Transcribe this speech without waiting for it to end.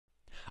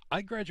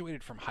I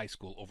graduated from high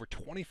school over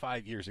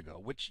 25 years ago,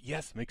 which,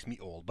 yes, makes me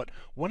old, but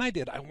when I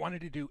did, I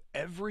wanted to do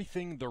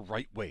everything the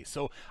right way.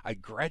 So I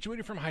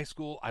graduated from high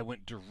school, I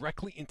went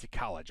directly into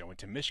college. I went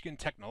to Michigan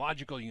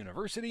Technological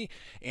University,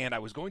 and I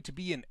was going to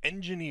be an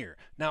engineer.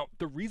 Now,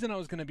 the reason I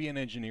was going to be an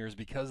engineer is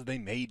because they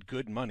made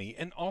good money,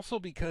 and also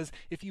because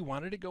if you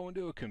wanted to go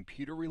into a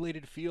computer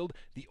related field,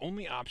 the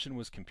only option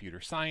was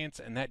computer science,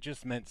 and that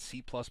just meant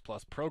C++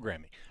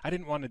 programming. I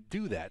didn't want to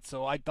do that,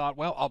 so I thought,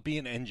 well, I'll be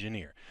an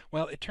engineer.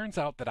 Well, it turns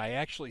out that I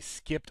actually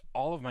skipped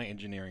all of my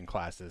engineering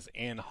classes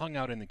and hung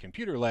out in the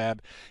computer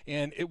lab,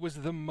 and it was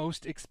the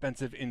most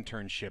expensive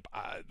internship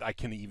I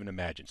can even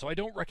imagine. So I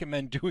don't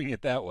recommend doing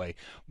it that way,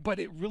 but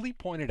it really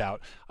pointed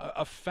out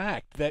a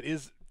fact that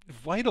is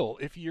vital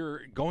if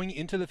you're going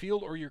into the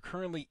field or you're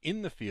currently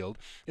in the field,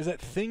 is that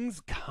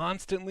things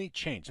constantly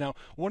change. Now,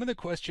 one of the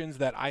questions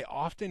that I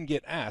often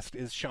get asked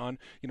is, Shawn,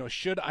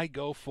 should I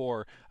go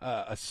for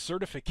a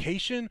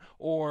certification,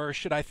 or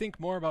should I think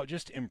more about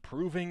just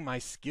improving my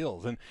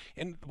skills?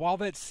 And while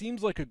that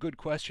seems like a good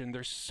question,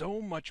 there's so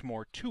much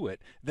more to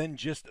it than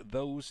just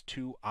those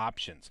two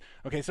options.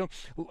 Okay, so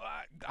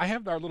I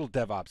have our little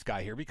DevOps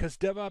guy here because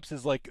DevOps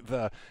is like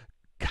the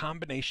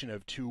combination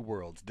of two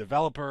worlds,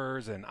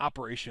 developers and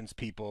operations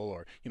people,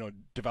 or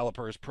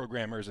developers,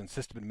 programmers, and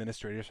system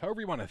administrators,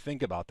 however you want to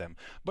think about them.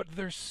 But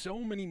there's so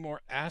many more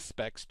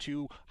aspects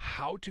to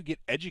how to get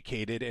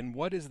educated and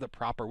what is the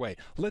proper way.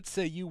 Let's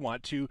say you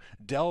want to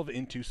delve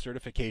into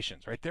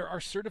certifications, right? There are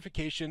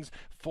certifications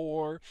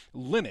for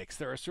Linux,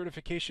 there are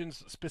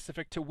certifications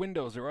specific to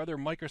Windows or other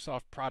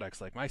Microsoft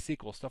products like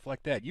MySQL, stuff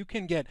like that. You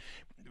can get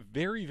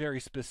very, very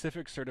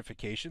specific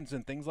certifications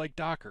in things like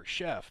Docker,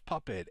 Chef,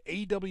 Puppet,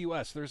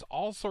 AWS. There's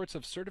all sorts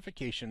of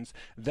certifications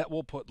that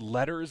will put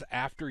letters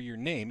after your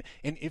name.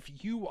 And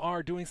if you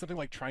are doing something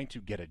like trying to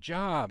get a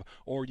job,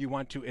 or you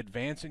want to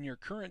advance in your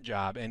current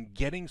job, and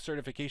getting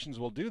certifications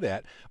will do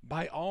that,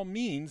 by all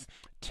means,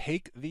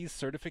 take these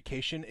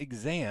certification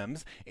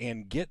exams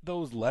and get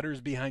those letters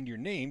behind your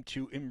name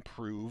to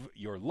improve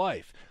your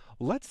life.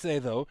 Let's say,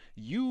 though,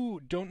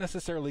 you don't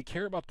necessarily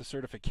care about the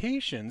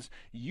certifications,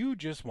 you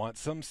just want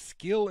some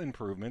skill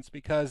improvements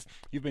because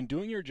you've been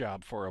doing your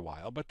job for a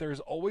while, but there's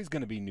always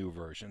going to be new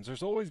versions,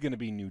 there's always going to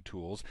be new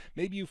tools.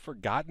 Maybe you've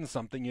forgotten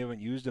something you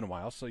haven't used in a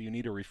while, so you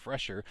need a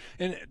refresher.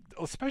 And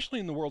especially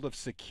in the world of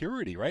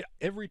security, right?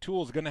 Every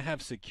tool is going to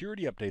have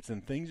security updates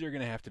and things you're going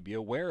to have to be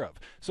aware of.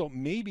 So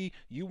maybe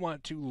you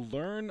want to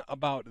learn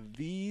about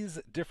these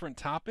different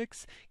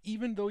topics,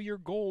 even though your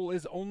goal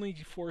is only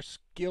for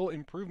skill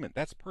improvement.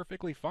 That's perfectly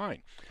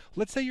fine.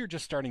 Let's say you're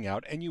just starting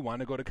out and you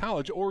want to go to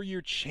college, or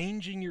you're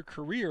changing your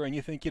career and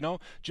you think,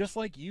 just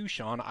like you,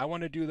 Shawn, I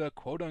want to do the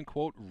quote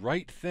unquote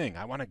right thing.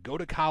 I want to go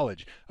to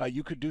college.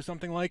 You could do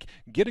something like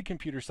get a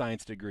computer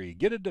science degree,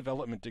 get a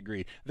development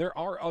degree. There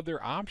are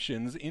other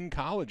options in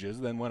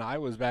colleges than when I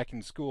was back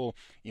in school,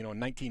 in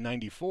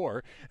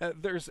 1994.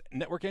 There's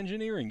network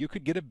engineering. You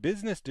could get a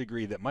business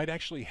degree that might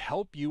actually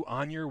help you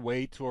on your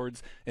way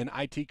towards an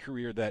IT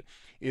career that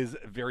is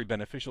very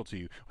beneficial to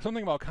you.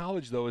 Something about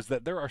college, though, is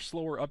that there are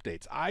slower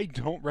updates. I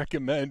don't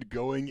recommend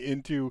going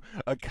into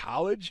a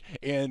college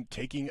and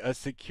taking a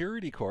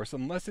security course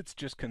unless it's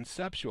just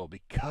conceptual,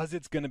 because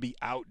it's going to be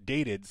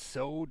outdated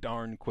so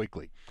darn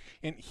quickly.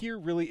 And here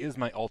really is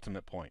my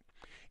ultimate point.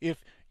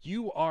 If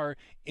you are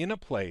in a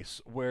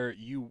place where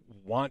you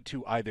want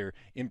to either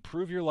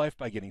improve your life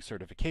by getting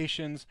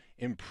certifications,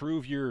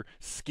 improve your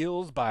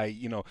skills by,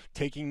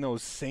 taking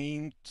those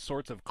same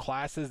sorts of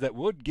classes that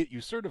would get you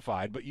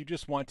certified, but you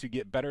just want to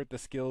get better at the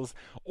skills,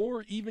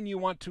 or even you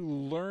want to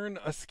learn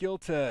a skill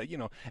to,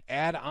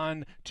 add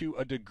on to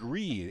a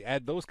degree,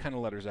 add those kind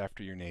of letters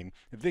after your name,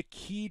 the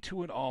key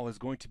to it all is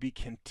going to be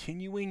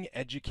continuing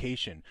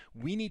education.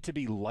 We need to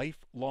be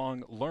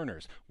lifelong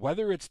learners,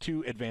 whether it's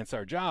to advance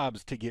our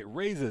jobs, to get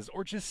raises,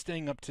 or just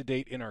staying up to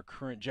date in our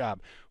current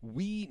job.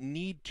 We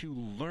need to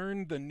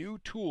learn the new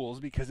tools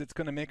because it's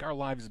going to make our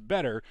lives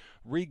better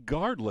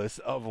regardless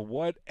of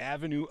what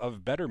avenue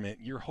of betterment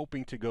you're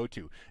hoping to go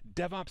to.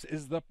 DevOps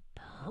is the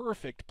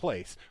perfect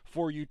place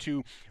for you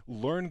to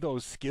learn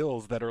those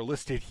skills that are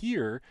listed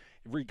here,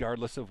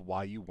 regardless of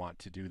why you want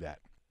to do that.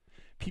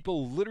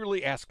 People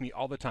literally ask me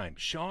all the time,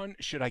 Shawn,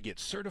 should I get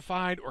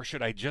certified or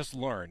should I just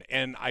learn?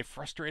 And I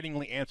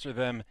frustratingly answer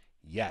them,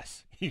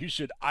 yes, you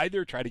should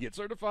either try to get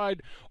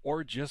certified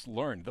or just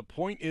learn. The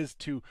point is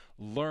to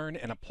learn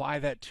and apply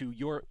that to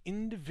your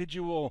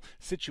individual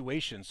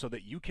situation so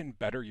that you can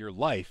better your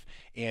life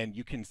and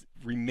you can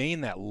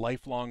remain that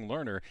lifelong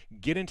learner.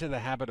 Get into the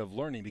habit of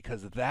learning,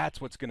 because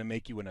that's what's going to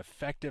make you an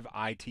effective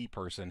IT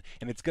person,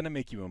 and it's going to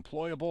make you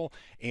employable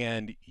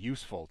and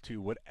useful to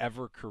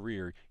whatever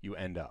career you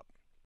end up.